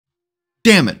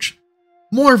damage.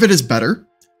 More of it is better,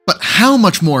 but how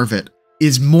much more of it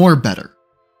is more better?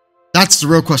 That's the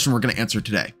real question we're going to answer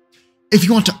today. If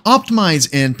you want to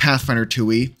optimize in Pathfinder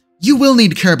 2e, you will need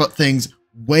to care about things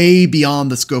way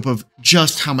beyond the scope of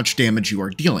just how much damage you are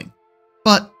dealing.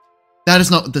 But that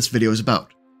is not what this video is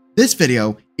about. This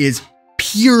video is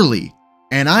purely,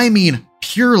 and I mean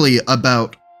purely,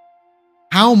 about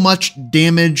how much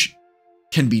damage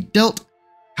can be dealt,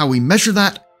 how we measure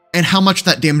that, and how much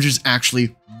that damage is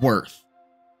actually worth.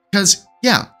 Because,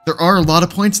 yeah, there are a lot of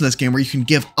points in this game where you can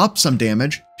give up some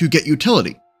damage to get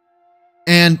utility.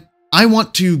 And I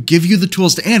want to give you the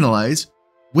tools to analyze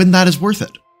when that is worth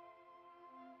it.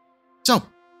 So,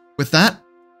 with that,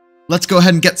 let's go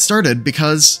ahead and get started,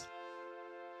 because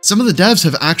some of the devs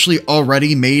have actually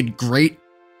already made great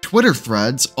Twitter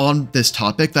threads on this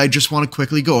topic that I just want to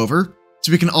quickly go over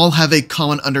so we can all have a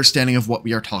common understanding of what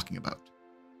we are talking about.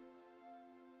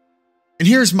 And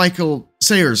here's Michael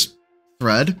Sayer's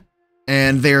thread,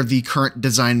 and they're the current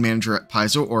design manager at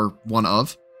Paizo, or one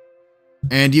of.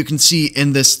 And you can see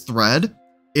in this thread,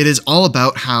 it is all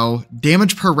about how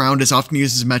damage per round is often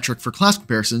used as a metric for class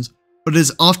comparisons, but it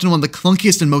is often one of the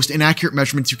clunkiest and most inaccurate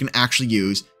measurements you can actually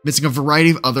use, missing a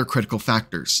variety of other critical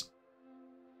factors.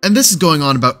 And this is going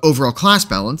on about overall class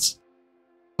balance,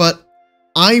 but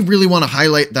I really want to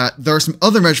highlight that there are some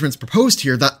other measurements proposed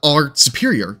here that are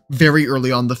superior very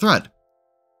early on the thread.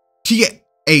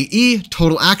 TAE,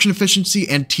 total action efficiency,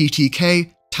 and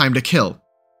TTK, time to kill.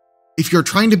 If you're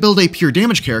trying to build a pure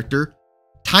damage character,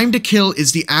 time to kill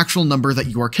is the actual number that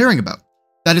you are caring about.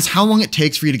 That is how long it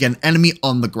takes for you to get an enemy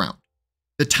on the ground.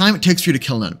 The time it takes for you to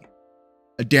kill an enemy.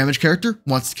 A damage character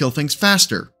wants to kill things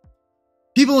faster.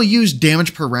 People use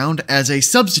damage per round as a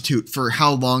substitute for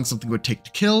how long something would take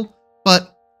to kill,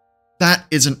 but that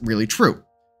isn't really true.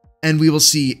 And we will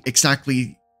see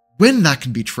exactly when that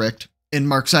can be tricked in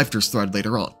Mark Seifter's thread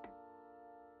later on.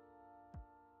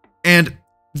 And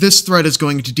this thread is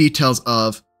going into details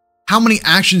of how many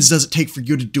actions does it take for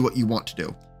you to do what you want to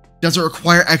do? Does it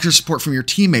require extra support from your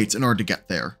teammates in order to get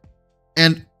there?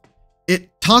 And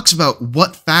it talks about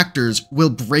what factors will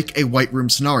break a white room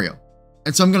scenario.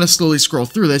 And so I'm going to slowly scroll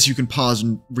through this. You can pause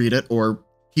and read it, or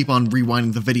keep on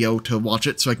rewinding the video to watch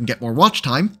it so I can get more watch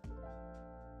time.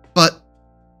 But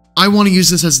I want to use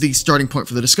this as the starting point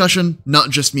for the discussion, not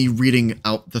just me reading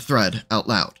out the thread out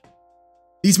loud.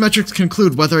 These metrics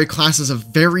conclude whether a class has a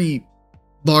very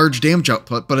large damage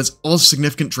output, but is also a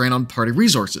significant drain on party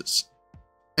resources.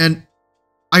 And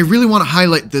I really want to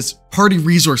highlight this party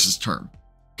resources term,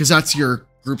 because that's your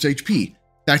group's HP,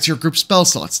 that's your group's spell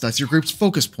slots, that's your group's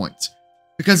focus points.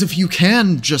 Because if you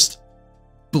can just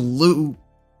blop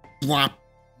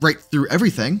right through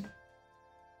everything,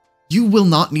 you will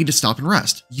not need to stop and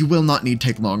rest. You will not need to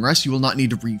take long rests. You will not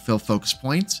need to refill focus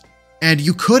points. And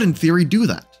you could, in theory, do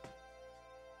that.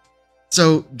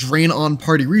 So, drain on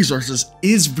party resources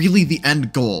is really the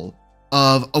end goal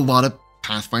of a lot of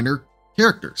Pathfinder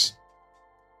characters.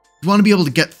 You want to be able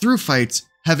to get through fights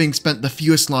having spent the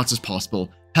fewest slots as possible,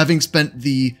 having spent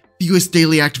the fewest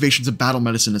daily activations of battle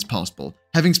medicine as possible,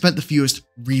 having spent the fewest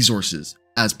resources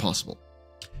as possible.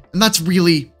 And that's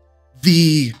really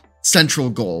the central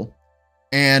goal.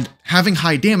 And having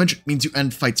high damage means you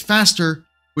end fights faster,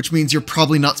 which means you're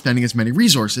probably not spending as many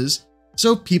resources,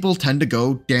 so people tend to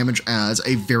go damage as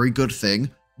a very good thing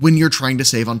when you're trying to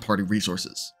save on party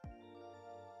resources.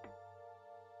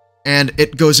 And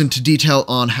it goes into detail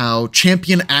on how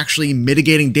champion actually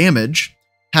mitigating damage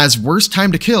has worse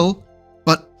time to kill,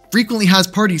 but frequently has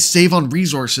parties save on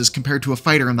resources compared to a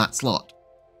fighter in that slot.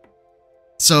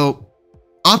 So,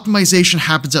 optimization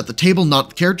happens at the table, not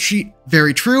the character sheet.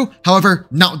 Very true. However,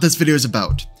 not what this video is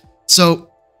about.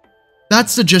 So,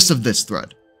 that's the gist of this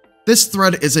thread. This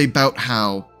thread is about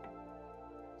how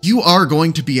you are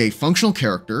going to be a functional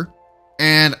character,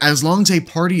 and as long as a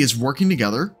party is working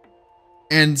together,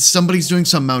 and somebody's doing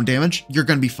some amount of damage, you're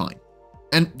going to be fine.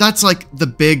 And that's like the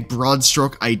big broad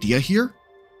stroke idea here.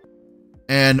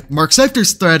 And Mark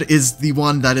Seifter's thread is the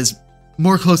one that is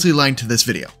more closely aligned to this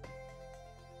video.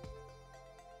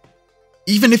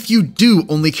 Even if you do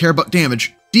only care about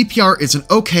damage, DPR is an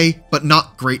okay, but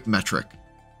not great metric.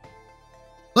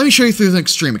 Let me show you through an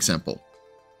extreme example.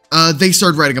 They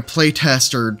started writing a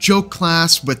playtest or joke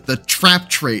class with the trap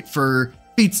trait for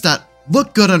feats that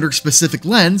look good under a specific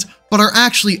lens, but are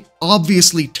actually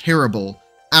obviously terrible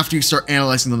after you start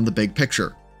analyzing them in the big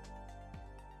picture.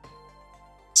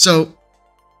 So,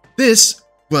 this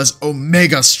was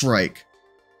Omega Strike.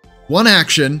 One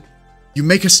action, you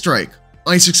make a strike.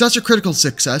 On a success or critical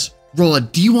success, roll a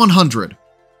D100.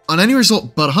 On any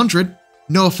result but 100,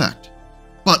 no effect.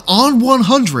 But on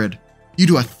 100, you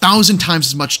do 1,000 times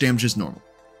as much damage as normal.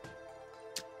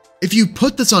 If you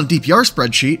put this on a DPR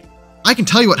spreadsheet, I can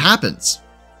tell you what happens.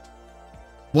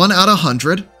 1 out of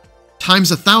 100 times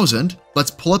 1,000.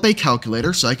 Let's pull up a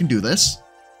calculator so I can do this.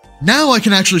 Now I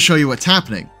can actually show you what's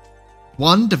happening.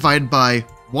 1 divided by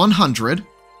 100.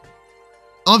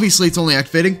 Obviously, it's only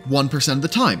activating 1% of the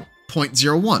time,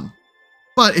 0.01.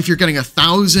 But if you're getting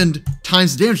 1,000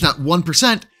 times the damage, not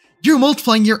 1%, you're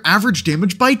multiplying your average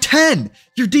damage by 10.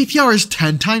 Your DPR is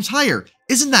 10 times higher.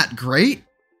 Isn't that great?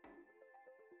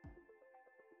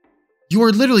 You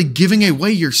are literally giving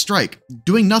away your strike,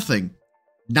 doing nothing,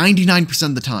 99%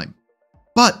 of the time.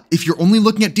 But if you're only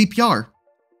looking at DPR,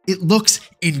 it looks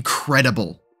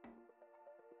incredible.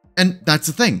 And that's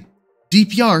the thing.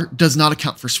 DPR does not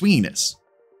account for swinginess.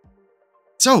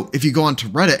 So if you go onto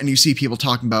Reddit and you see people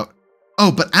talking about,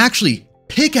 oh, but actually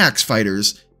pickaxe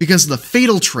fighters, because of the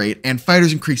fatal trait and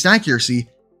fighters' increased accuracy,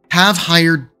 have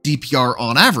higher DPR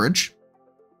on average.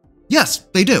 Yes,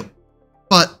 they do.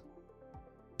 But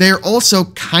they're also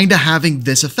kind of having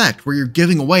this effect where you're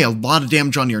giving away a lot of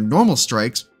damage on your normal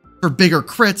strikes for bigger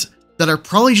crits that are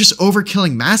probably just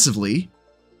overkilling massively.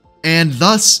 And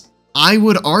thus, I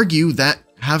would argue that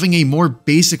having a more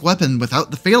basic weapon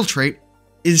without the fatal trait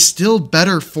is still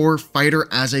better for fighter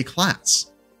as a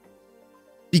class.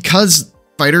 Because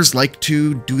fighters like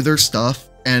to do their stuff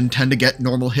and tend to get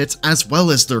normal hits as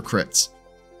well as their crits.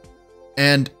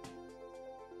 And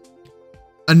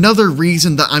another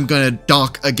reason that I'm going to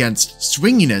dock against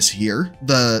swinginess here,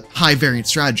 the high variance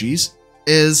strategies,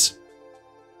 is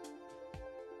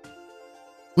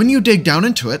when you dig down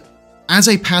into it, as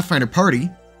a Pathfinder party,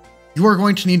 you are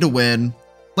going to need to win,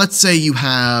 let's say you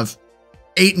have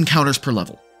 8 encounters per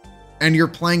level, and you're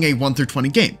playing a 1 through 20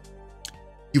 game.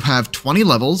 You have 20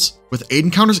 levels with 8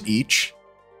 encounters each.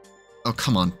 Oh,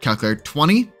 come on, calculator.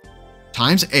 20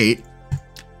 times 8,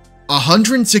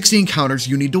 160 encounters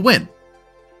you need to win.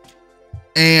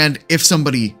 And if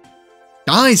somebody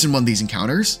dies in one of these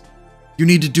encounters, you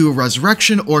need to do a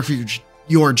resurrection, or if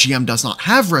your GM does not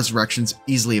have resurrections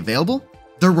easily available,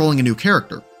 they're rolling a new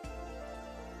character.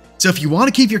 So if you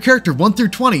want to keep your character 1 through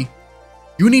 20,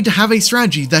 you need to have a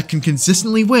strategy that can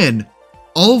consistently win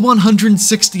all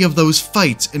 160 of those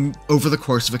fights over the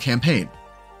course of a campaign.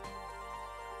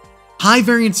 High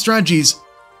variance strategies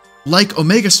like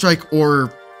Omega Strike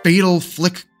or Fatal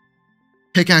Flick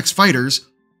Pickaxe Fighters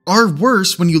are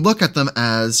worse when you look at them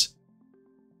as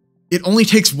it only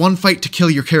takes 1 fight to kill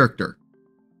your character.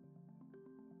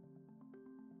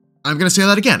 I'm going to say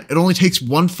that again. It only takes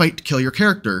 1 fight to kill your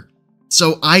character.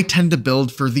 So I tend to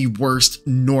build for the worst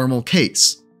normal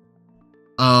case.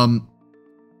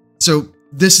 So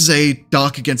this is a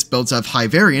dock against builds that have high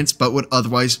variance, but would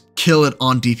otherwise kill it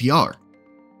on DPR.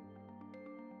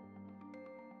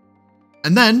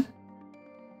 And then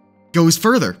goes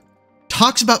further.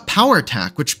 Talks about power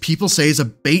attack, which people say is a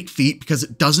bait feat because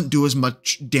it doesn't do as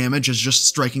much damage as just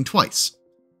striking twice.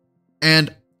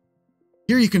 And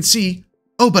here you can see,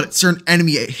 oh, but at certain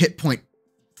enemy hit point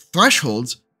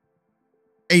thresholds,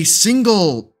 a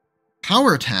single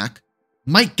power attack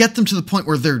might get them to the point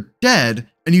where they're dead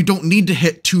and you don't need to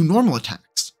hit 2 normal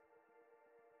attacks.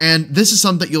 And this is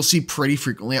something that you'll see pretty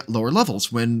frequently at lower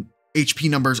levels when HP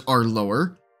numbers are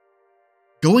lower.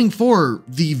 Going for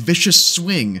the vicious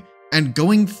swing and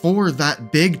going for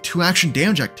that big 2-action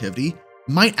damage activity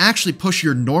might actually push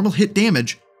your normal hit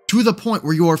damage to the point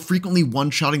where you are frequently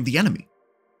one-shotting the enemy.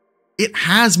 It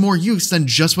has more use than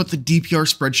just what the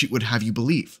DPR spreadsheet would have you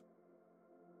believe.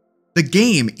 The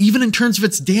game, even in terms of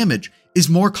its damage, is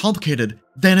more complicated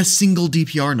than a single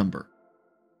DPR number.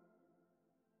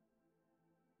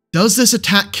 Does this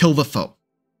attack kill the foe?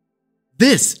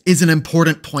 This is an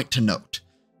important point to note.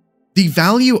 The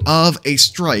value of a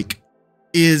strike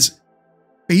is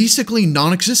basically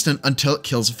non-existent until it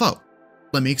kills a foe.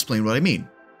 Let me explain what I mean.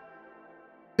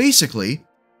 Basically,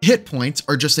 hit points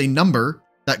are just a number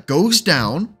that goes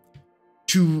down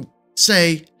to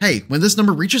say, hey, when this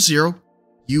number reaches 0,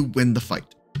 you win the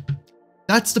fight.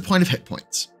 That's the point of hit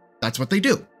points. That's what they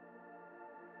do.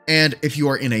 And if you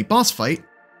are in a boss fight,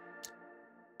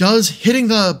 does hitting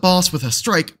the boss with a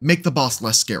strike make the boss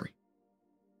less scary?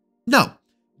 No.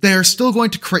 They're still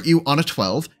going to crit you on a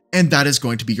 12, and that is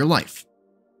going to be your life.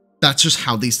 That's just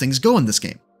how these things go in this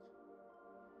game.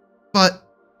 But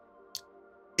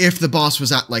if the boss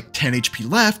was at like 10 HP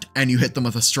left and you hit them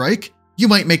with a strike, you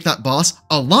might make that boss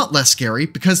a lot less scary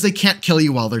because they can't kill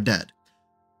you while they're dead.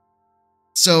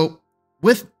 So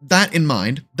with that in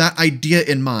mind, that idea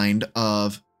in mind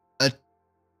of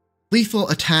lethal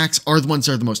attacks are the ones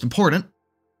that are the most important,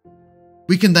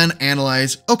 we can then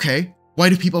analyze, okay, why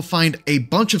do people find a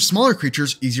bunch of smaller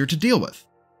creatures easier to deal with?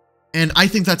 And I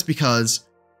think that's because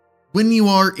when you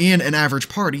are in an average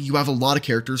party, you have a lot of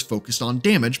characters focused on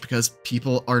damage because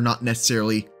people are not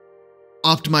necessarily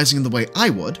optimizing in the way I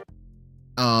would.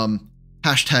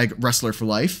 Hashtag wrestler for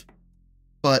life.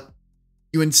 But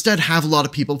you instead have a lot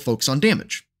of people focus on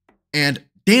damage. And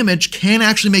damage can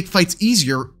actually make fights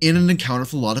easier in an encounter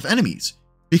with a lot of enemies,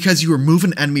 because you remove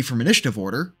an enemy from initiative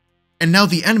order, and now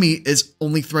the enemy is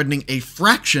only threatening a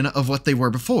fraction of what they were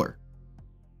before.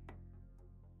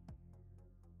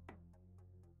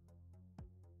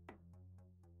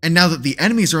 And now that the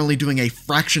enemies are only doing a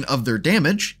fraction of their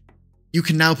damage, you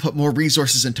can now put more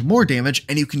resources into more damage,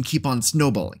 and you can keep on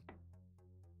snowballing.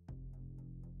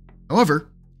 However,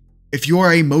 if you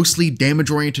are a mostly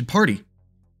damage-oriented party,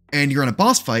 and you're in a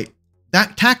boss fight,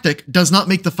 that tactic does not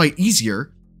make the fight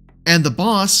easier, and the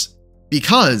boss,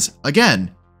 because,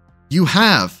 again, you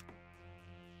have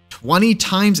 20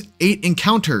 times 8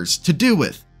 encounters to do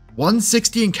with,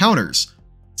 160 encounters.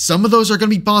 Some of those are going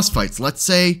to be boss fights, let's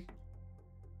say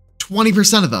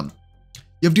 20% of them.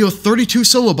 You have to deal with 32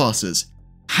 solo bosses.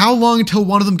 How long until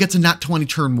one of them gets a nat 20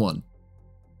 turn 1?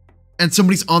 And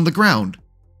somebody's on the ground.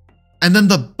 And then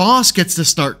the boss gets to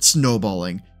start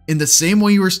snowballing in the same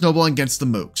way you were snowballing against the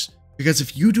mooks. Because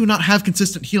if you do not have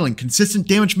consistent healing, consistent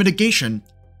damage mitigation,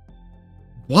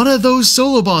 one of those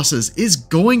solo bosses is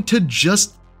going to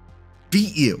just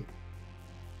beat you.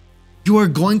 You are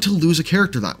going to lose a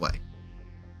character that way.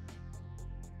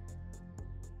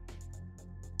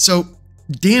 So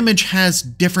damage has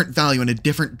different value and a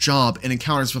different job in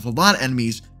encounters with a lot of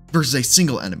enemies versus a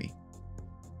single enemy.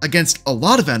 Against a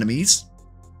lot of enemies,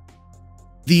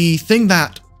 the thing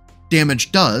that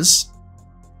damage does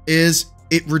is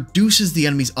it reduces the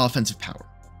enemy's offensive power.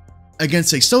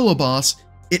 Against a solo boss,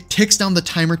 it ticks down the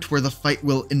timer to where the fight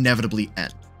will inevitably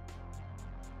end.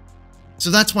 So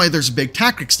that's why there's a big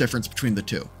tactics difference between the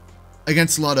two.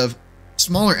 Against a lot of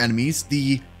smaller enemies,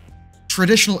 the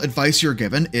traditional advice you're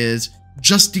given is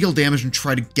just deal damage and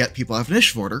try to get people out of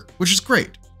initiative order, which is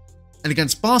great. And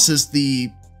against bosses,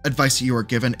 the advice that you are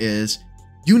given is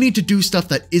you need to do stuff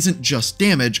that isn't just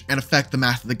damage and affect the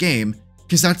math of the game,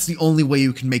 because that's the only way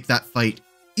you can make that fight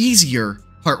easier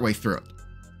partway through it.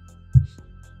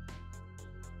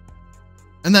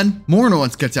 And then more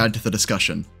nuance gets added to the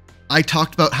discussion. I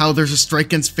talked about how there's a strike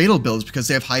against fatal builds because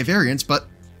they have high variance, but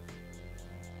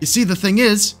you see, the thing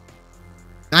is,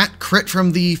 that crit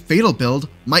from the fatal build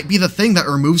might be the thing that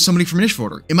removes somebody from initiative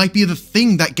order. It might be the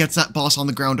thing that gets that boss on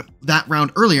the ground that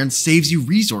round earlier and saves you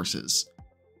resources.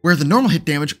 Where the normal hit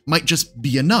damage might just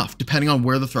be enough, depending on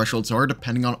where the thresholds are,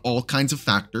 depending on all kinds of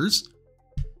factors.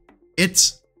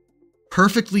 It's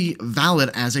perfectly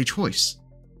valid as a choice.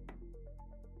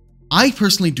 I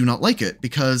personally do not like it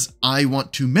because I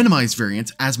want to minimize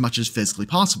variance as much as physically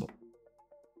possible.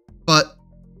 But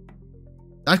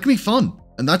that can be fun,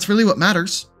 and that's really what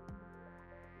matters.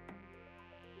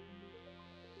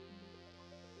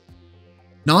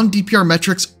 Non-DPR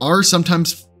metrics are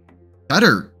sometimes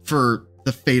better for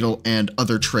the fatal and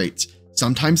other traits.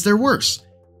 Sometimes they're worse.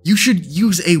 You should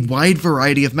use a wide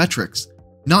variety of metrics,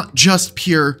 not just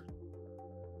pure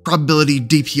probability,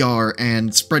 DPR, and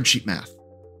spreadsheet math.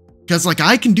 Because, like,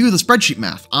 I can do the spreadsheet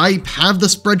math. I have the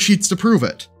spreadsheets to prove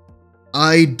it.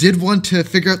 I did want to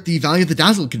figure out the value of the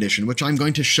Dazzled condition, which I'm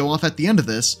going to show off at the end of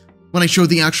this when I show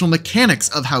the actual mechanics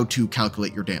of how to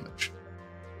calculate your damage.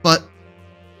 But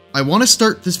I want to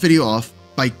start this video off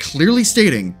by clearly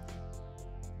stating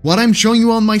what I'm showing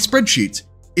you on my spreadsheets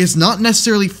is not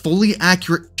necessarily fully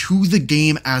accurate to the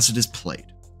game as it is played.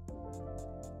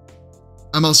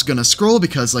 I'm also going to scroll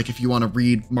because, like, if you want to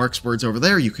read Mark's words over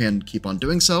there, you can keep on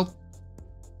doing so.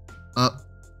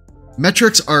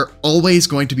 Metrics are always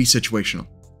going to be situational.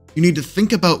 You need to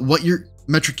think about what your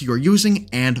metric you are using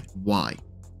and why.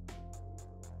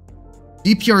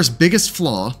 DPR's biggest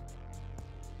flaw,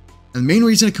 and the main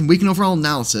reason it can weaken overall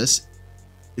analysis,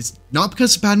 is not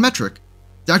because it's a bad metric.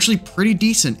 It's actually pretty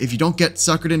decent if you don't get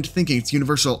suckered into thinking it's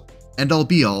universal end-all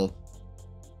be-all.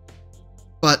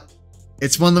 But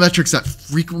it's one of the metrics that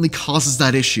frequently causes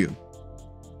that issue.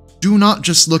 Do not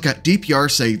just look at DPR,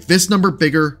 say this number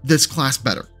bigger, this class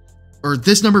better. Or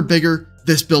this number bigger,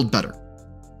 this build better.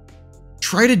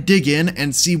 Try to dig in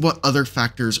and see what other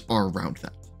factors are around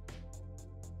that.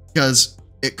 Because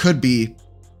it could be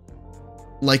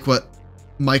like what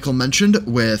Michael mentioned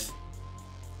with,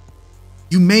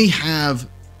 you may have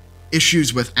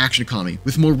issues with action economy,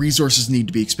 with more resources need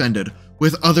to be expended,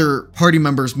 with other party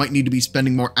members might need to be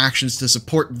spending more actions to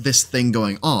support this thing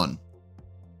going on.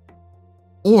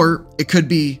 Or it could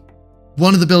be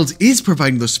one of the builds is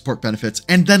providing those support benefits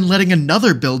and then letting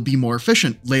another build be more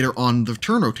efficient later on the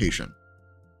turn rotation.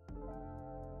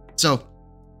 So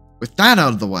with that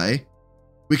out of the way,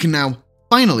 we can now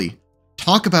finally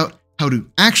talk about how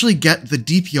to actually get the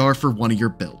DPR for one of your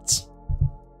builds.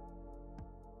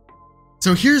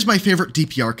 So here's my favorite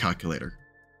DPR calculator.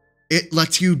 It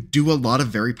lets you do a lot of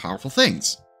very powerful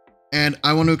things. And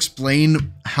I want to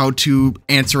explain how to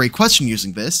answer a question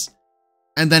using this,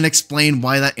 and then explain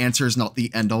why that answer is not the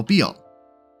end-all be-all.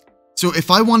 So if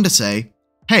I wanted to say,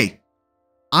 hey,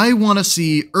 I want to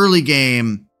see early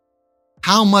game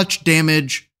how much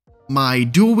damage my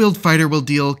dual-wield fighter will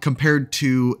deal compared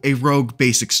to a rogue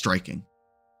basic striking.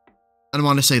 And I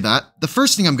want to say that, the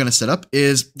first thing I'm going to set up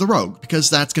is the rogue, because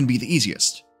that's going to be the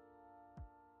easiest.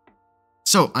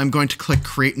 So I'm going to click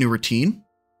Create New Routine.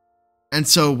 And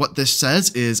so what this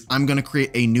says is I'm going to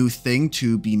create a new thing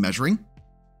to be measuring.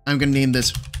 I'm going to name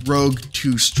this Rogue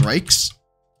 2 Strikes.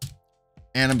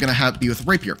 And I'm going to have it be with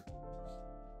Rapier.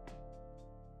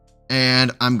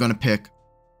 And I'm going to pick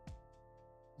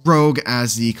Rogue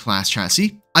as the class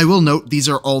chassis. I will note these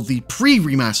are all the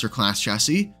pre-remaster class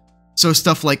chassis, so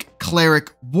stuff like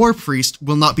Cleric, War Priest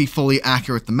will not be fully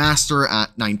accurate with the Master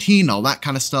at 19, all that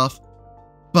kind of stuff,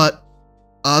 but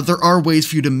there are ways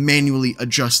for you to manually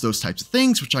adjust those types of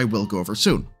things, which I will go over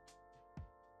soon.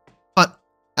 But,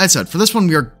 as I said, for this one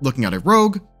we are looking at a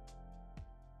Rogue,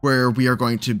 where we are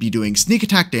going to be doing sneak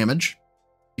attack damage,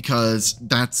 because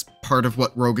that's part of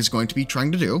what Rogue is going to be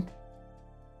trying to do.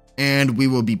 And we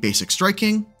will be basic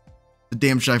striking. The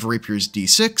damage die for Rapier is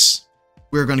D6.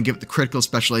 We're going to give it the critical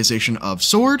specialization of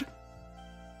Sword,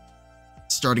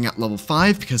 starting at level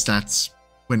 5, because that's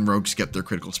when Rogues get their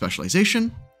critical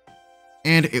specialization.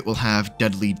 And it will have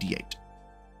Deadly D8.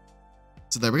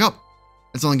 So there we go.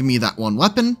 It's only going to be that one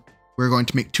weapon. We're going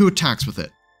to make 2 attacks with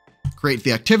it. Create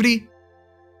the activity.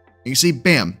 And you see,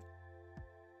 bam.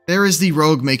 There is the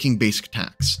Rogue making basic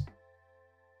attacks.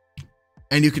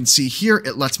 And you can see here,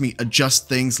 it lets me adjust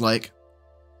things like,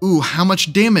 ooh, how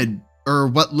much damage or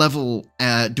what level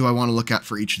do I want to look at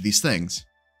for each of these things?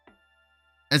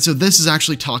 And so this is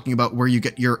actually talking about where you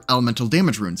get your elemental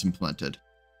damage runes implemented,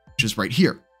 which is right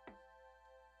here.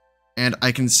 And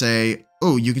I can say,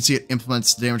 oh, you can see it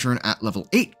implements the damage rune at level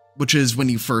 8, which is when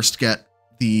you first get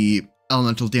the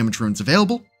elemental damage runes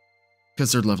available,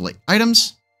 because they're level 8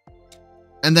 items.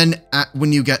 And then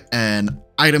when you get an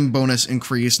item bonus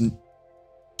increase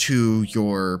to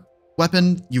your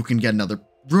weapon, you can get another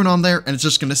rune on there, and it's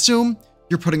just going to assume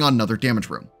you're putting on another damage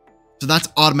rune. So that's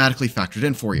automatically factored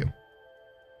in for you.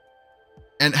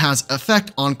 And it has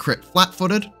effect on crit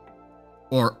flat-footed,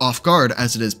 or off guard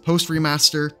as it is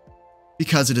post-remaster,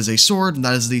 because it is a sword, and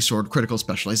that is the sword critical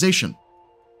specialization.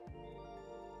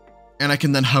 And I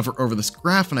can then hover over this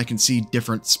graph, and I can see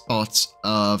different spots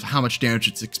of how much damage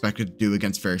it's expected to do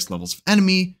against various levels of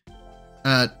enemy,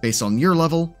 based on your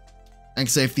level. And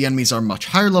say if the enemies are much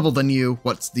higher level than you,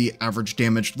 what's the average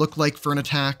damage look like for an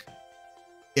attack?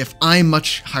 If I'm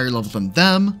much higher level than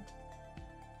them,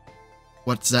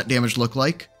 what's that damage look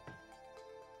like?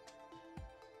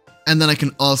 And then I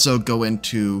can also go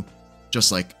into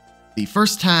just like the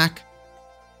first attack,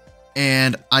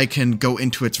 and I can go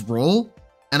into its roll,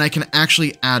 and I can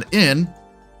actually add in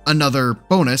another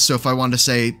bonus. So if I wanted to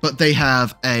say, but they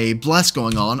have a bless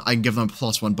going on, I can give them a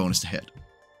 +1 bonus to hit.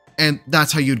 And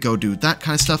that's how you'd go do that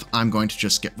kind of stuff. I'm going to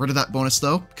just get rid of that bonus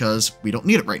though, because we don't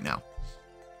need it right now.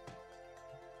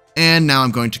 And now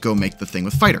I'm going to go make the thing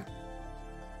with Fighter.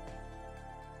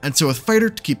 And so with Fighter,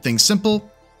 to keep things simple,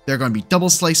 they're going to be double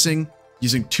slicing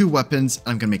using 2 weapons.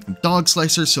 I'm going to make them dog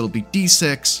slicers, so it'll be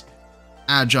D6,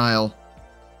 agile,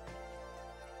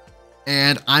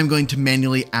 and I'm going to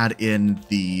manually add in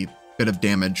the bit of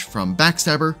damage from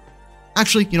Backstabber.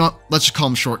 Actually, you know what? Let's just call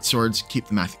them short swords, keep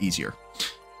the math easier.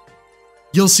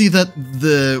 You'll see that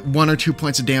the 1 or 2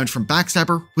 points of damage from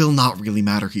Backstabber will not really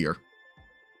matter here.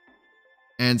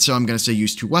 And so I'm going to say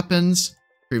use 2 weapons,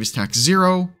 previous attack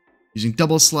 0, using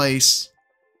double slice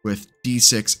with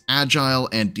D6 agile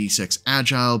and D6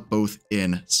 agile, both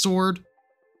in sword.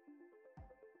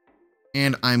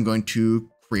 And I'm going to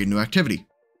create a new activity.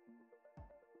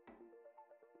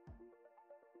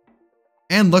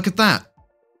 And look at that.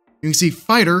 You can see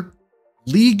Fighter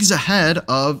leagues ahead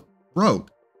of Rogue.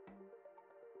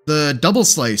 The double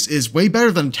slice is way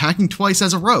better than attacking twice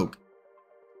as a Rogue.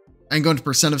 I'm going to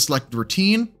percent of selected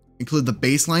routine, include the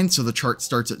baseline so the chart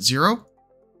starts at 0.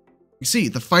 You see,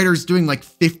 the Fighter's doing like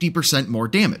 50% more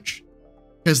damage,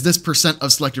 because this percent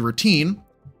of selected routine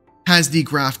has the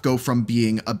graph go from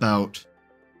being about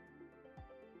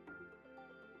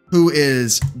who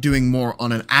is doing more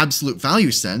on an absolute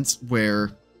value sense,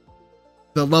 where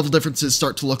the level differences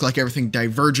start to look like everything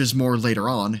diverges more later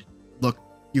on. Look,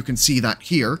 you can see that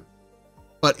here.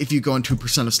 But if you go into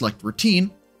percent of select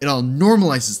routine, it all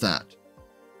normalizes that.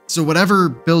 So whatever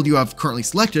build you have currently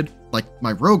selected, like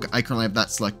my rogue, I currently have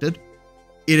that selected,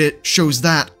 it shows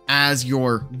that as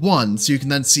your 1, so you can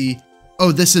then see,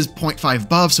 oh, this is 0.5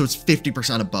 above, so it's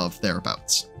 50% above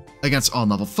thereabouts. Against all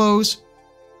level foes.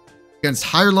 Against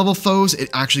higher level foes, it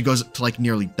actually goes up to like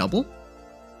nearly double.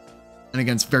 And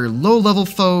against very low level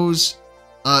foes,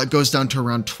 it goes down to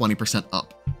around 20%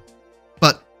 up.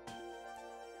 But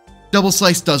double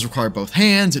slice does require both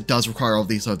hands, it does require all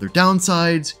these other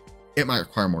downsides, it might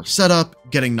require more setup,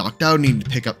 getting knocked out, needing to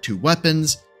pick up 2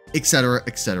 weapons, etc,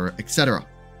 etc, etc.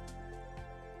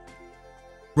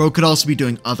 Rogue could also be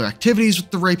doing other activities with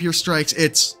the rapier strikes,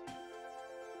 it's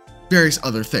various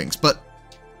other things, but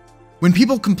when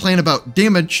people complain about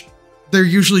damage, they're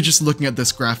usually just looking at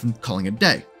this graph and calling it a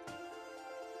day.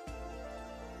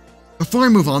 Before I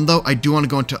move on though, I do want to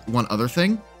go into one other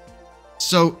thing.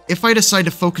 So if I decide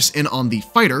to focus in on the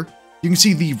fighter, you can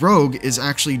see the rogue is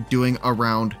actually doing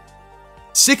around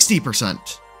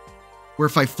 60%. Where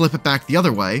if I flip it back the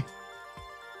other way,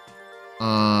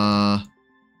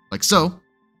 like so,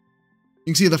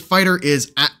 you can see the fighter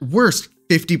is at worst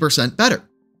 50% better.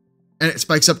 And it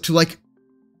spikes up to like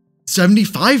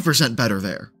 75% better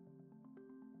there.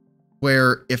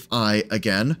 Where if I,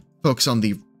 again, focus on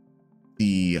the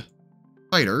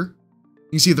fighter, you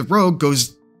can see the rogue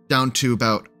goes down to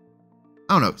about,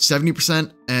 I don't know,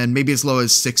 70% and maybe as low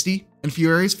as 60 in a few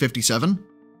areas, 57.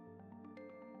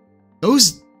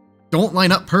 Those don't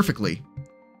line up perfectly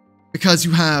because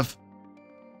you have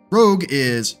rogue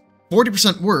is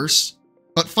 40% worse,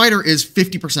 but fighter is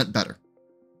 50% better.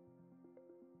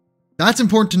 That's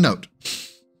important to note.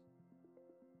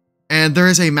 And there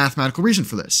is a mathematical reason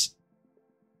for this.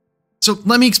 So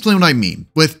let me explain what I mean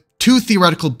with 2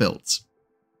 theoretical builds.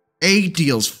 A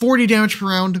deals 40 damage per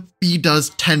round, B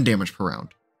does 10 damage per round.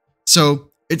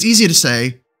 So it's easy to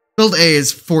say, build A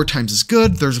is 4 times as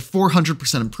good, there's a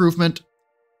 400% improvement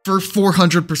for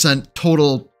 400%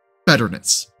 total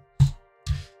betterness.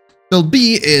 Build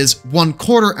B is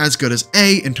 1/4 as good as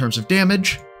A in terms of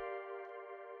damage,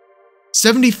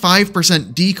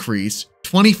 75% decrease,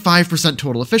 25%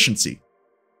 total efficiency.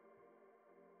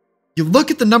 You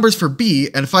look at the numbers for B,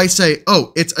 and if I say,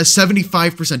 oh, it's a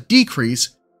 75%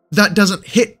 decrease, that doesn't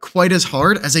hit quite as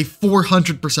hard as a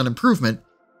 400% improvement,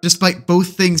 despite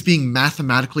both things being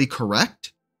mathematically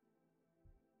correct.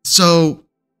 So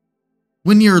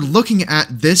when you're looking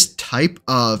at this type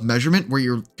of measurement, where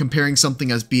you're comparing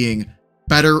something as being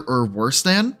better or worse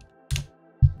than,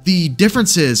 the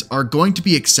differences are going to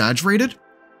be exaggerated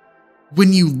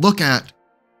when you look at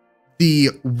the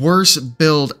worse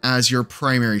build as your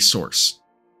primary source.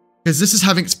 Because this is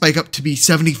having it spike up to be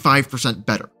 75%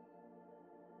 better.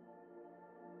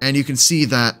 And you can see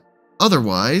that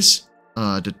otherwise,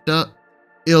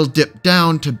 it'll dip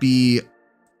down to be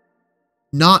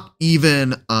not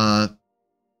even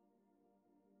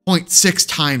 0.6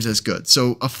 times as good.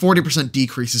 So a 40%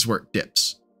 decrease is where it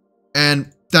dips.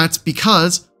 And that's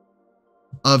because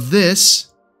of this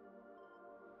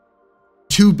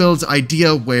 2 builds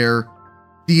idea where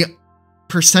the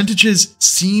percentages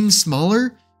seem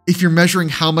smaller if you're measuring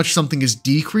how much something is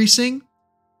decreasing,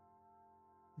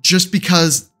 just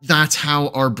because that's how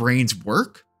our brains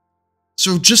work.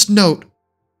 So just note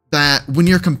that when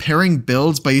you're comparing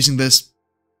builds by using this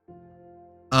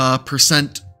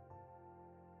percent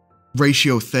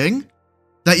ratio thing,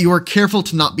 that you are careful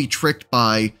to not be tricked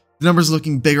by the numbers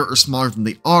looking bigger or smaller than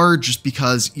they are just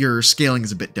because your scaling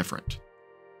is a bit different.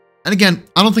 And again,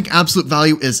 I don't think absolute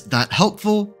value is that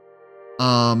helpful.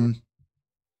 And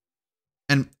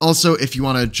also, if you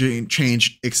want to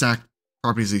change exact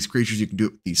properties of these creatures, you can do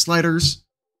it with these sliders.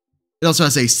 It also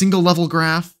has a single level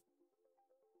graph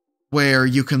where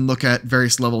you can look at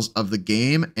various levels of the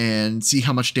game and see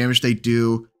how much damage they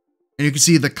do. And you can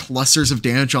see the clusters of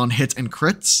damage on hits and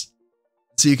crits.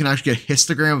 So you can actually get a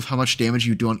histogram of how much damage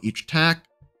you do on each attack.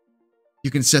 You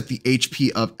can set the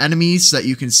HP of enemies so that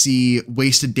you can see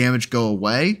wasted damage go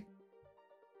away.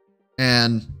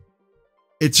 And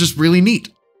it's just really neat.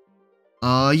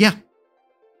 Yeah.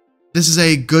 This is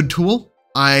a good tool.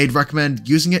 I'd recommend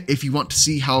using it if you want to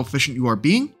see how efficient you are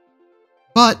being.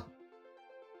 But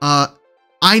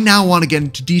I now want to get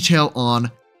into detail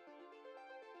on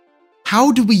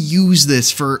how do we use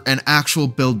this for an actual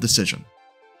build decision.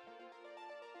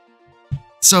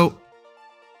 So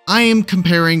I am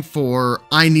comparing for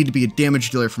I need to be a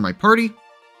damage dealer for my party,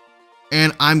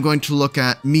 and I'm going to look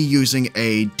at me using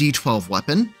a D12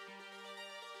 weapon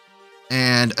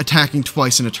and attacking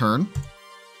twice in a turn,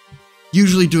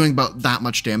 usually doing about that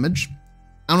much damage.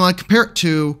 And when I compare it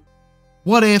to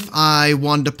what if I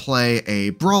wanted to play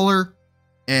a brawler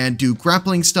and do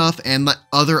grappling stuff and let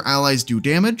other allies do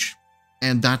damage.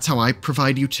 And that's how I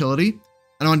provide utility.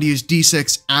 And I want to use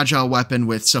D6 agile weapon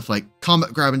with stuff like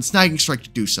combat grab and snagging strike to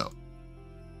do so.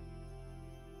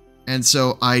 And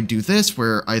so I do this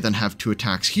where I then have 2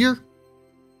 attacks here.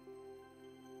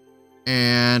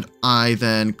 And I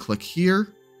then click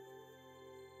here.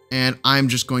 And I'm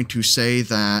just going to say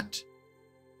that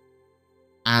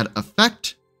add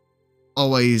effect.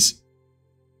 Always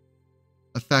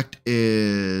effect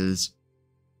is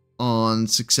on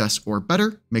success or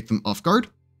better. Make them off guard.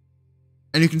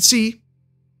 And you can see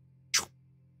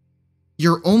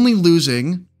you're only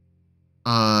losing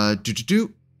a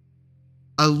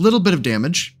little bit of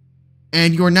damage,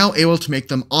 and you are now able to make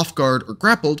them off guard or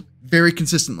grappled very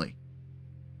consistently.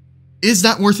 Is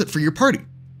that worth it for your party?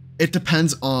 It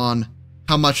depends on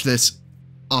how much this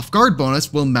off guard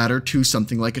bonus will matter to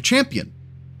something like a champion.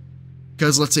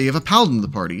 Because let's say you have a paladin in the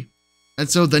party, and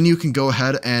so then you can go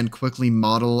ahead and quickly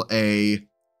model a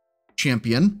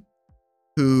champion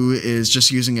who is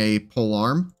just using a pole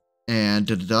arm and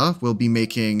will be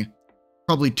making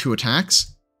probably 2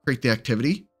 attacks, create the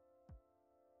activity.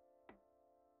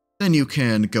 Then you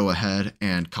can go ahead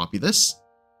and copy this.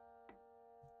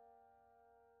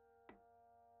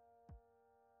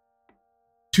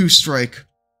 To strike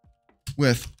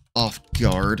with off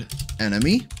guard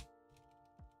enemy.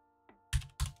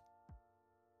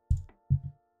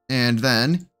 And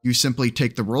then you simply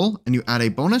take the roll and you add a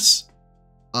bonus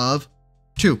of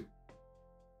 2.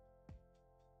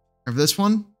 For this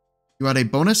one, you add a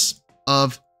bonus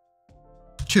of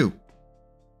 2.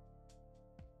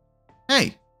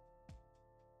 Hey.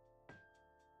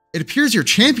 It appears your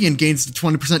champion gains the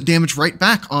 20% damage right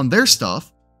back on their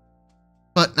stuff.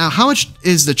 But now how much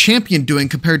is the champion doing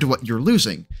compared to what you're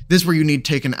losing? This is where you need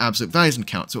to take an absolute values into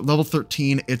account. So at level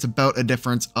 13, it's about a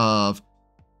difference of,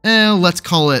 let's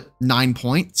call it 9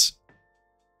 points.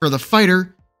 For the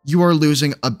fighter, you are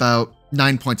losing about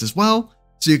 9 points as well.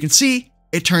 So you can see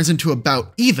it turns into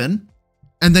about even.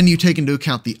 And then you take into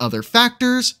account the other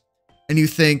factors and you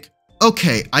think,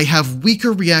 okay, I have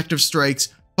weaker reactive strikes,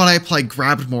 but I apply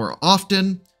grab more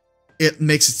often. It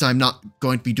makes it so I'm not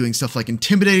going to be doing stuff like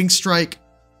intimidating strike.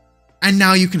 And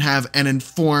now you can have an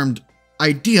informed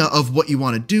idea of what you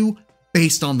want to do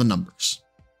based on the numbers.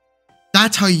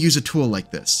 That's how you use a tool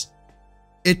like this.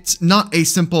 It's not a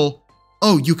simple,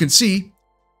 oh, you can see,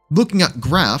 looking at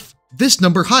graph, this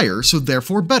number higher, so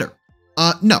therefore better.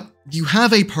 No, you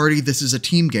have a party, this is a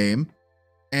team game,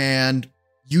 and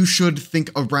you should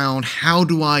think around how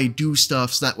do I do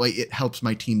stuff so that way it helps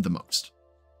my team the most.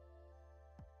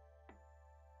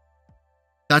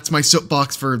 That's my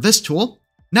soapbox for this tool.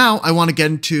 Now I want to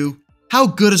get into how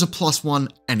good is a +1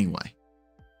 anyway.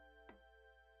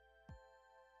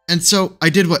 And so I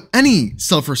did what any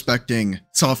self-respecting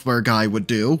software guy would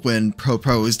do when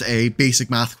proposed a basic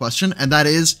math question, and that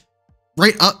is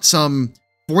write up some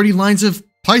 40 lines of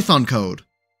Python code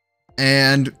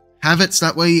and have it so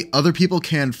that way other people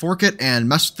can fork it and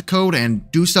mess with the code and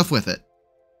do stuff with it.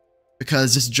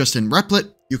 Because this is just in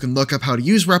Replit, you can look up how to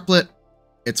use Replit,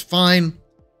 it's fine,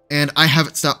 and I have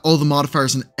it so that all the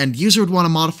modifiers an end user would want to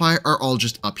modify are all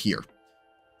just up here.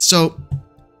 So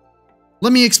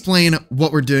let me explain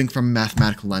what we're doing from a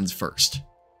mathematical lens first.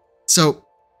 So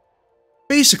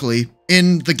basically,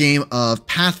 in the game of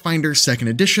Pathfinder 2nd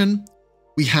edition,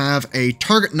 we have a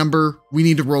target number we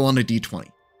need to roll on a d20.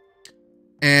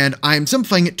 And I'm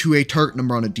simplifying it to a target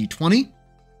number on a d20.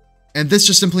 And this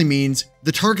just simply means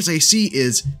the target's AC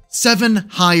is 7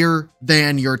 higher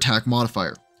than your attack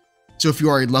modifier. So if you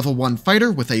are a level 1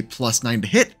 fighter with a +9 to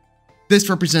hit, this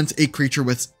represents a creature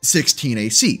with 16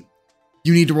 AC.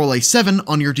 You need to roll a 7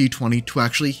 on your d20 to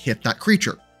actually hit that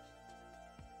creature.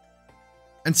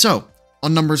 And so,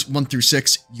 on numbers 1 through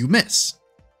 6, you miss,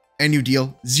 and you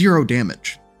deal 0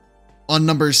 damage. On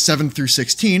numbers 7 through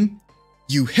 16,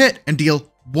 you hit and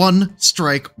deal 1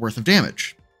 strike worth of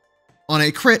damage. On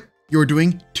a crit, you're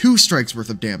doing 2 strikes worth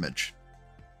of damage.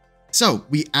 So,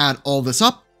 we add all this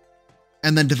up,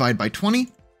 and then divide by 20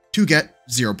 to get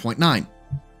 0.9.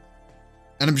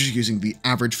 And I'm just using the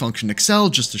average function in Excel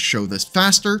just to show this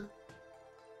faster.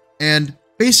 And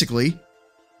basically,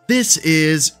 this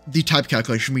is the type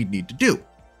calculation we need to do.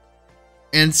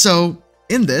 And so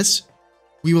in this,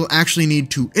 we will actually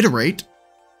need to iterate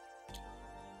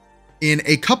in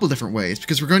a couple different ways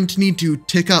because we're going to need to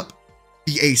tick up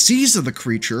the ACs of the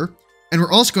creature, and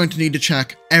we're also going to need to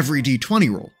check every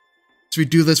d20 roll. So we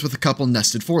do this with a couple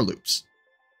nested for loops.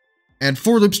 And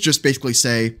for loops just basically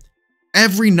say,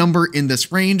 every number in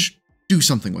this range, do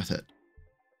something with it.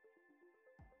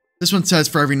 This one says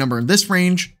for every number in this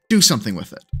range, do something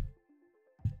with it.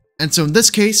 And so in this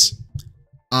case,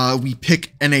 We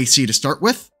pick an AC to start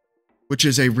with, which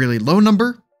is a really low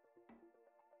number.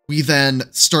 We then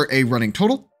start a running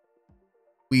total.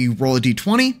 We roll a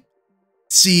d20,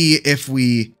 see if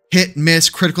we hit, miss,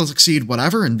 critical, succeed,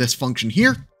 whatever, in this function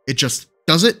here. It just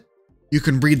does it. You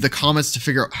can read the comments to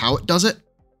figure out how it does it.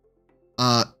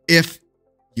 If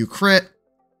you crit,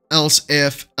 else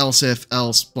if,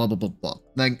 else, blah, blah, blah, blah.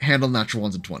 Then handle natural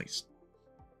 1s and 20s.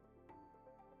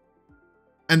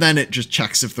 And then it just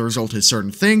checks if the result is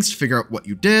certain things to figure out what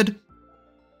you did.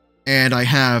 And I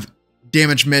have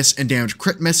damage miss and damage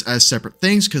crit miss as separate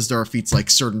things because there are feats like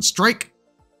certain strike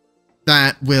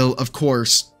that will, of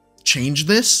course, change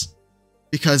this,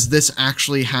 because this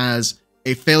actually has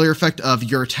a failure effect of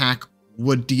your attack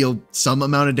would deal some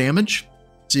amount of damage.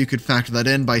 So you could factor that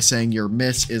in by saying your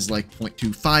miss is like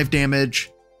 0.25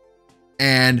 damage.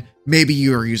 And maybe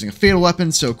you are using a fatal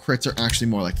weapon, so crits are actually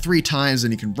more like 3 times,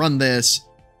 and you can run this.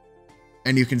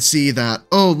 And you can see that,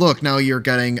 oh, look, now you're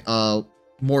getting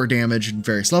more damage in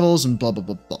various levels and blah, blah,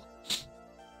 blah, blah.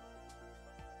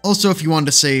 Also, if you wanted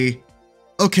to say,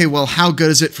 okay, well, how good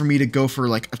is it for me to go for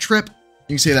like a trip?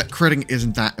 You can say that critting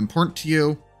isn't that important to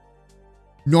you.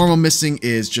 Normal missing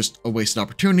is just a wasted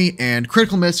opportunity, and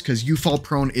critical miss, because you fall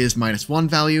prone, is -1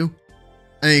 value.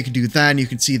 And then you can do that, and you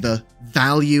can see the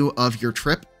value of your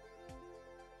trip.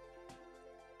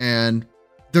 And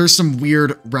there's some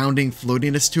weird rounding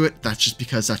floatiness to it. That's just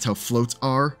because that's how floats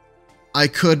are. I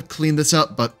could clean this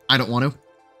up, but I don't want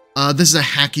to. This is a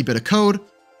hacky bit of code.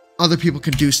 Other people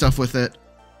can do stuff with it.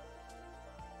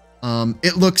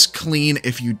 It looks clean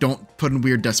if you don't put in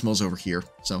weird decimals over here.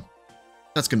 So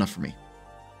that's good enough for me.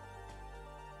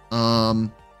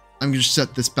 I'm going to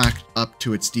set this back up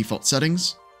to its default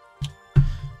settings,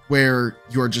 where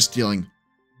you're just dealing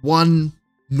 1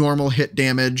 normal hit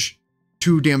damage,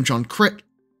 2 damage on crit.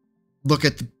 Look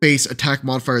at the base attack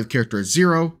modifier of the character as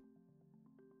 0.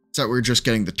 So that we're just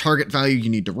getting the target value you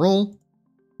need to roll.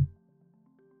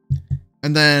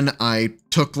 And then I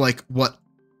took like what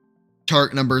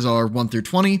target numbers are 1 through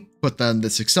 20, put that in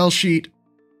this Excel sheet,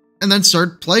 and then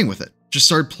started playing with it. Just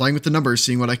started playing with the numbers,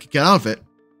 seeing what I could get out of it.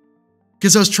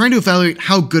 Because I was trying to evaluate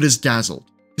how good is Dazzled.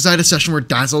 Because I had a session where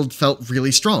Dazzled felt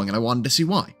really strong, and I wanted to see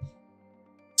why.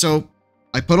 So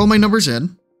I put all my numbers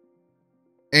in,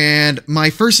 and my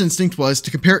first instinct was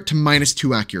to compare it to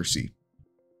 -2 accuracy.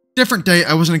 Different day,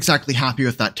 I wasn't exactly happy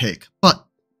with that take, but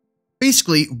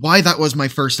basically why that was my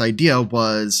first idea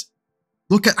was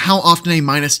look at how often a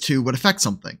 -2 would affect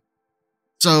something.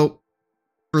 So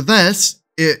for this,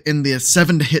 in the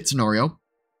 7 to hit scenario,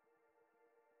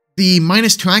 the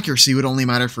 -2 accuracy would only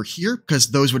matter for here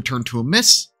because those would turn to a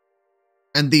miss,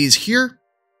 and these here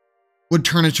would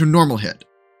turn into a normal hit.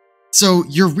 So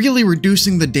you're really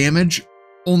reducing the damage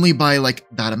only by like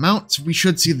that amount, so we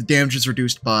should see the damage is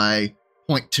reduced by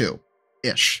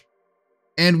 0.2-ish.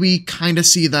 And we kind of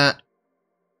see that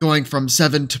going from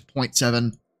 7 to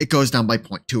 0.7, it goes down by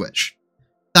 0.2-ish.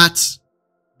 That's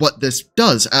what this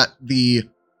does at the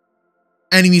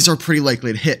enemies are pretty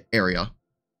likely to hit area.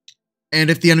 And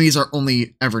if the enemies are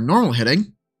only ever normal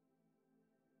hitting,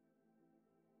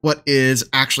 what is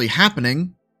actually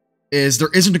happening is there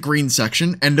isn't a green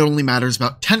section, and it only matters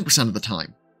about 10% of the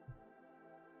time.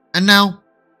 And now,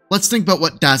 let's think about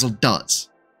what Dazzled does.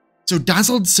 So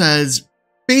Dazzled says,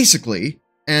 basically,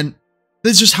 and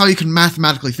this is just how you can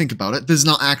mathematically think about it, this is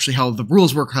not actually how the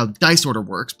rules work, how the dice order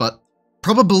works, but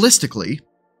probabilistically,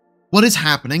 what is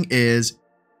happening is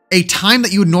a time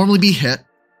that you would normally be hit,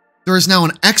 there is now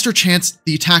an extra chance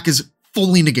the attack is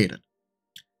fully negated.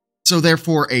 So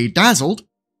therefore, a Dazzled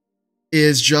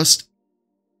is just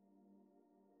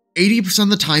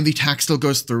 80% of the time the attack still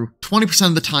goes through, 20%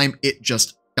 of the time it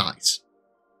just dies.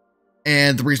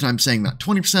 And the reason I'm saying that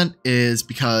 20% is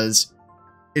because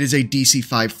it is a DC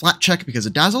 5 flat check because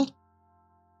of Dazzled.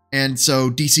 And so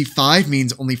DC 5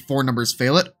 means only 4 numbers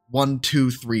fail it. 1,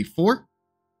 2, 3, 4.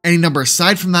 Any number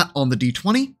aside from that on the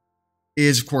D20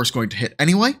 is, of course, going to hit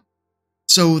anyway.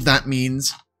 So that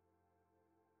means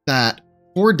that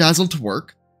for Dazzled to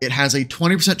work, it has a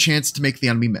 20% chance to make the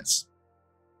enemy miss.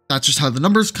 That's just how the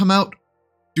numbers come out.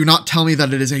 Do not tell me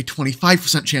that it is a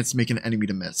 25% chance to make an enemy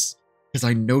to miss, because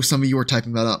I know some of you are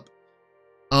typing that up.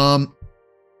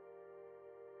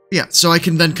 Yeah, so I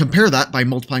can then compare that by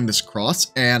multiplying this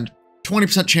across, and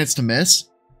 20% chance to miss.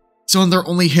 So when they're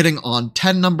only hitting on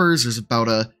 10 numbers, there's about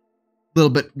a little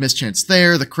bit mischance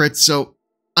there, the crits, so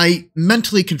I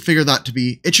mentally configure that to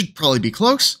be, it should probably be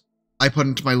close. I put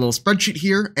into my little spreadsheet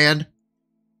here, and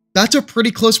that's a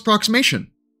pretty close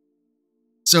approximation.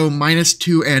 So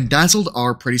 -2 and Dazzled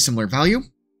are pretty similar value.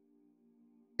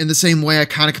 In the same way, I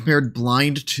kind of compared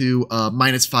Blind to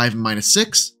 -5 and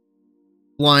 -6.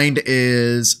 Blind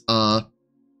is when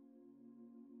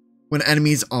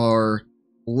enemies are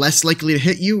less likely to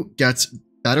hit you, gets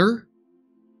better.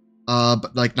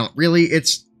 But like not really.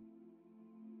 There's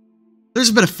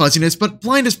a bit of fuzziness, but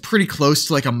blind is pretty close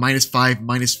to like a -5,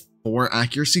 -4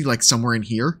 accuracy, like somewhere in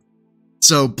here.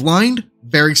 So blind,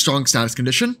 very strong status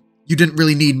condition. You didn't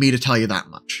really need me to tell you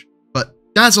that much. But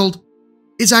dazzled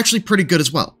is actually pretty good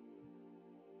as well.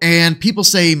 And people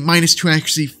say -2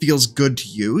 accuracy feels good to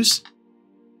use.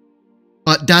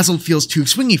 But dazzled feels too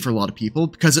swingy for a lot of people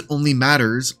because it only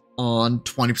matters on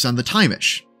 20% of the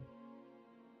time-ish.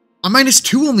 A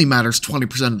 -2 only matters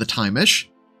 20% of the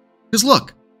time-ish. Because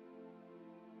look,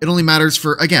 it only matters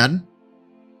for, again,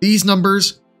 these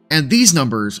numbers and these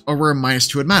numbers are where a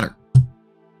 -2 would matter.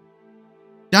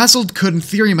 Dazzled could in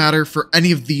theory matter for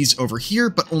any of these over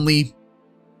here, but only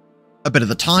a bit of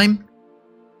the time.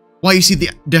 Why you see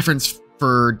the difference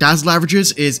for dazzled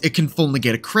averages is it can full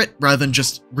negate a crit rather than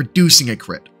just reducing a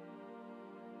crit.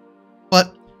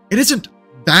 But it isn't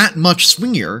that much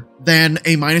swingier than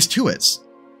a -2 is.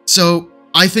 So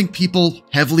I think people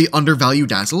heavily undervalue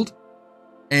dazzled,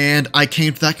 and I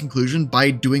came to that conclusion by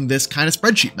doing this kind of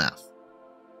spreadsheet math.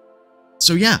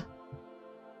 So yeah,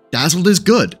 dazzled is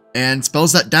good, and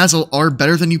spells that dazzle are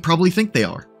better than you probably think they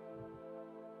are.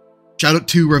 Shout out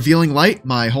to Revealing Light,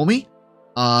 my homie.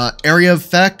 Area of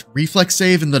Effect, Reflex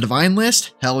Save in the Divine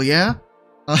list, hell yeah.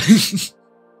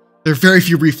 There are very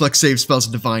few Reflex Save spells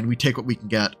in Divine, we take what we can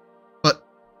get. But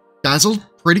dazzled,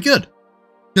 pretty good.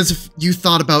 Because if you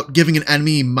thought about giving an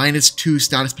enemy -2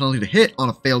 status penalty to hit on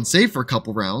a failed save for a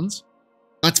couple rounds,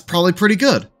 that's probably pretty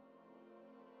good.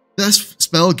 This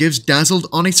spell gives dazzled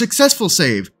on a successful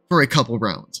save for a couple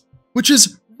rounds, which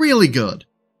is really good.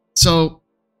 So,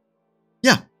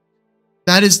 yeah.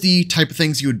 That is the type of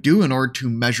things you would do in order to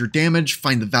measure damage,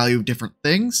 find the value of different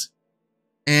things,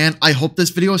 and I hope this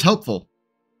video is helpful.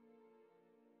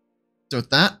 So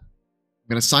with that, I'm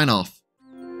going to sign off.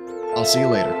 I'll see you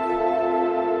later.